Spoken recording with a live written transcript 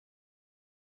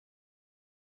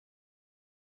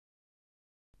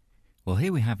Well,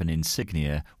 here we have an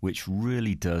Insignia which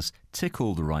really does tick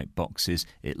all the right boxes.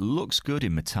 It looks good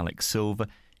in metallic silver.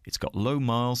 It's got low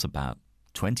miles, about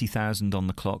 20,000 on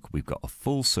the clock. We've got a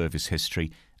full service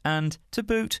history. And to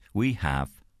boot, we have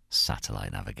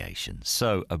satellite navigation.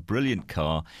 So a brilliant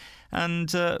car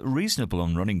and reasonable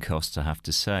on running costs, I have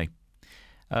to say.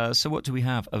 So what do we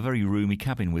have? A very roomy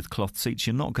cabin with cloth seats.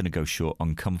 You're not going to go short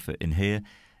on comfort in here.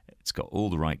 It's got all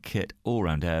the right kit,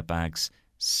 all-round airbags,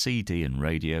 CD and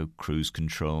radio, cruise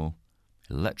control,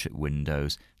 electric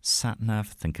windows, sat-nav,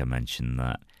 I think I mentioned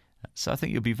that. So I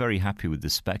think you'll be very happy with the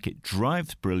spec. It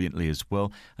drives brilliantly as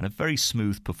well, and a very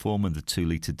smooth performer, the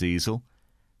 2-litre diesel,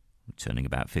 returning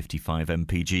about 55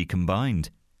 mpg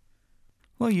combined.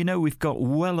 Well, you know, we've got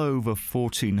well over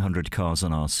 1,400 cars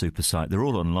on our super site. They're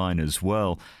all online as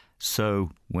well. So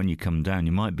when you come down,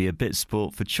 you might be a bit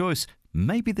sport for choice.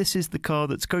 Maybe this is the car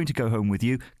that's going to go home with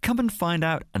you. Come and find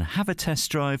out and have a test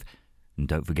drive. And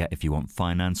don't forget, if you want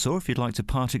finance or if you'd like to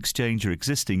part exchange your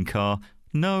existing car,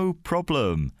 no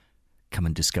problem. Come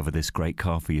and discover this great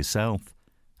car for yourself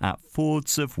at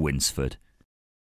Fords of Winsford.